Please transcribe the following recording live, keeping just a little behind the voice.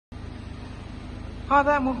Hi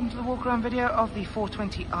there and welcome to the walk around video of the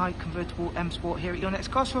 420i convertible M Sport here at your next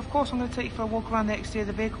car. So of course I'm going to take you for a walk around the exterior of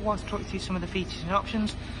the vehicle whilst I talk you through some of the features and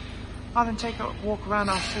options. I'll then take a walk around,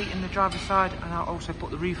 I'll sit in the driver's side and I'll also put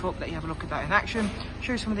the roof up, let you have a look at that in action,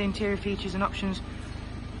 show you some of the interior features and options,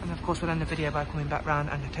 and of course we'll end the video by coming back round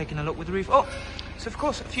and taking a look with the roof up. So of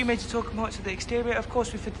course a few major talking points of the exterior. Of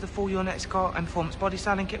course we fitted the full Your Next Car and Mperformance body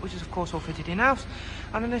styling kit, which is of course all fitted in-house,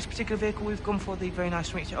 and in this particular vehicle we've gone for the very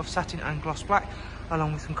nice mixture of satin and gloss black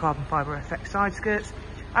along with some carbon fibre effect side skirts,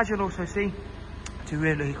 as you'll also see, to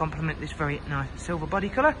really complement this very nice silver body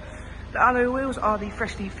colour. The alloy wheels are the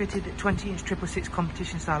freshly fitted 20-inch 666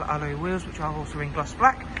 competition style alloy wheels, which are also in gloss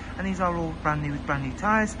black, and these are all brand new with brand new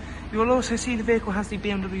tyres. You will also see the vehicle has the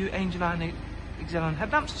BMW Angel and Xenon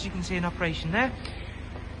headlamps, as you can see in operation there.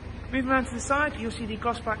 Moving around to the side, you'll see the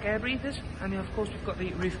gloss black air breathers, and of course we've got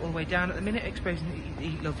the roof all the way down at the minute, exposing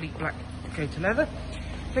the lovely black Dakota leather.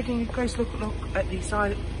 Taking a close look at the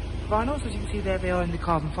side vinyls, as you can see there, they are in the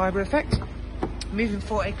carbon fibre effect. Moving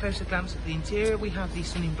for a closer glance at the interior, we have the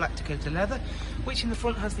stunning black Dakota leather, which in the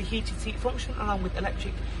front has the heated seat function along with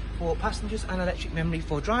electric for passengers and electric memory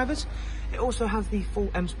for drivers. It also has the full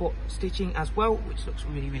M Sport stitching as well, which looks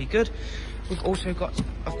really good. We've also got,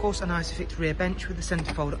 of course, a nice fixed rear bench with a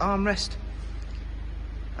centrefold armrest,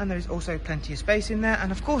 and there is also plenty of space in there. And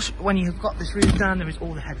of course, when you've got this roof down, there is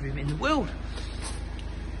all the headroom in the world.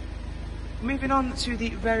 Moving on to the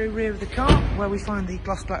very rear of the car, where we find the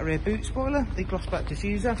gloss black rear boot spoiler, the gloss black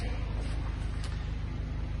diffuser,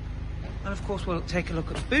 and of course we'll take a look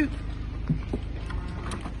at the boot.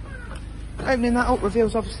 Opening that up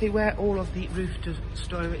reveals obviously where all of the roof does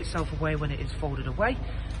stow itself away when it is folded away.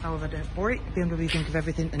 However, don't worry, BMW think of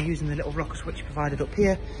everything, and using the little rocker switch provided up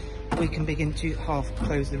here, we can begin to half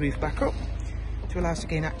close the roof back up to allow us to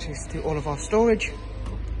gain access to all of our storage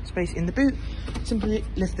space in the boot. Simply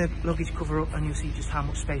lift the luggage cover up and you'll see just how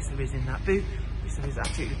much space there is in that boot, which there is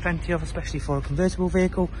absolutely plenty of, especially for a convertible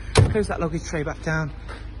vehicle. Close that luggage tray back down,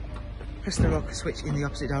 press the rocker switch in the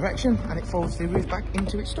opposite direction, and it folds the roof back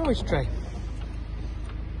into its storage tray.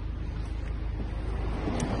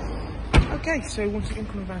 Okay, so once again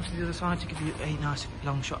coming around to the other side to give you a nice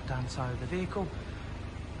long shot down the side of the vehicle,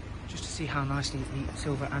 just to see how nicely the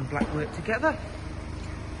silver and black work together.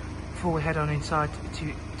 Before we head on inside to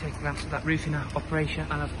take a glance at that roof in operation,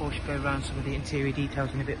 and of course go around some of the interior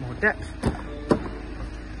details in a bit more depth.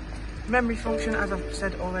 Memory function, as I've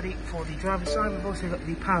said already, for the driver's side. We've also got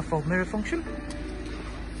the power fold mirror function.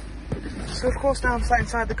 So of course now I'm sat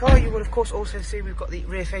inside the car, you will of course also see we've got the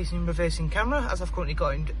rear facing reversing camera, as I've currently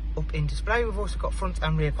got up in display. We've also got front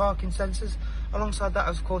and rear parking sensors. Alongside that,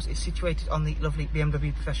 of course, is situated on the lovely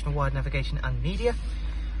BMW Professional Wide Navigation and Media,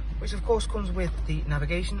 which of course comes with the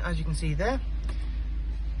navigation, as you can see there,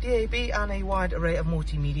 DAB, and a wide array of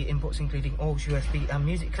multimedia inputs including aux, USB and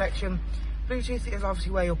music collection. Bluetooth is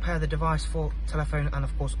obviously where you'll pair the device for telephone and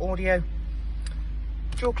of course audio.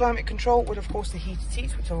 Dual climate control with of course the heated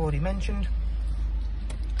seats, which I've already mentioned.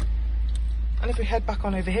 And if we head back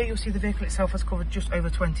on over here, you'll see the vehicle itself has covered just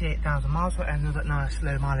over 28,000 miles for another nice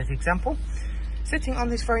low mileage example. Sitting on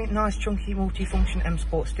this very nice chunky multi-function M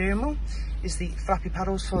Sport steering wheel is the flappy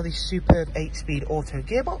paddles for the superb 8-speed auto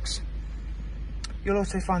gearbox. You'll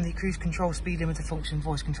also find the cruise control, speed limiter function,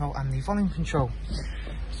 voice control and the volume control.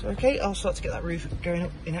 So okay, I'll start to get that roof going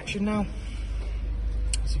up in action now.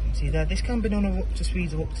 As you can see there, this can be done up to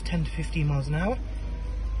speeds of up to 10 to 15 miles an hour.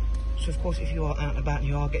 So of course if you are out and about and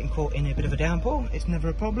you are getting caught in a bit of a downpour, it's never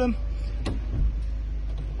a problem.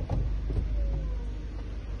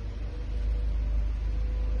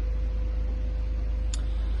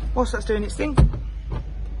 Whilst that's doing its thing,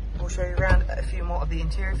 we'll show you around a few more of the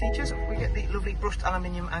interior features. We get the lovely brushed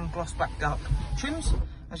aluminium and gloss black dark trims,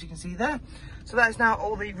 as you can see there. So that is now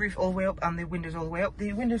all the roof all the way up and the windows all the way up.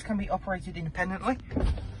 The windows can be operated independently,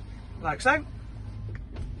 like so.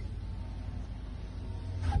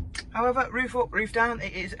 However, roof up, roof down,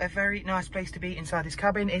 it is a very nice place to be inside this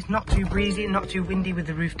cabin. It's not too breezy, not too windy with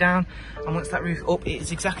the roof down, and once that roof up, it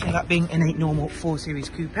is exactly like being in a normal 4 Series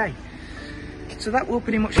coupe. So that will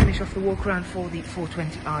pretty much finish off the walk around for the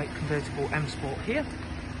 420i convertible M Sport here.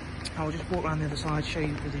 I'll just walk around the other side, show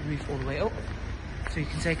you the roof all the way up, so you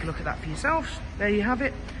can take a look at that for yourselves. There you have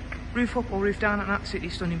it, roof up or roof down, an absolutely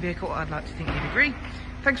stunning vehicle. I'd like to think you'd agree.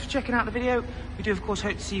 Thanks for checking out the video. We do of course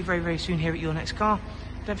hope to see you very soon here at Your Next Car.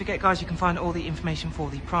 Don't forget guys, you can find all the information for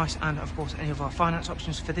the price and of course any of our finance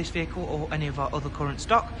options for this vehicle or any of our other current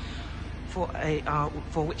stock, for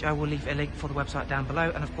which I will leave a link for the website down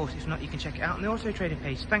below, and of course if not, you can check it out on the auto trading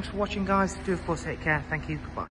page. Thanks for watching guys, do of course take care, thank you, goodbye.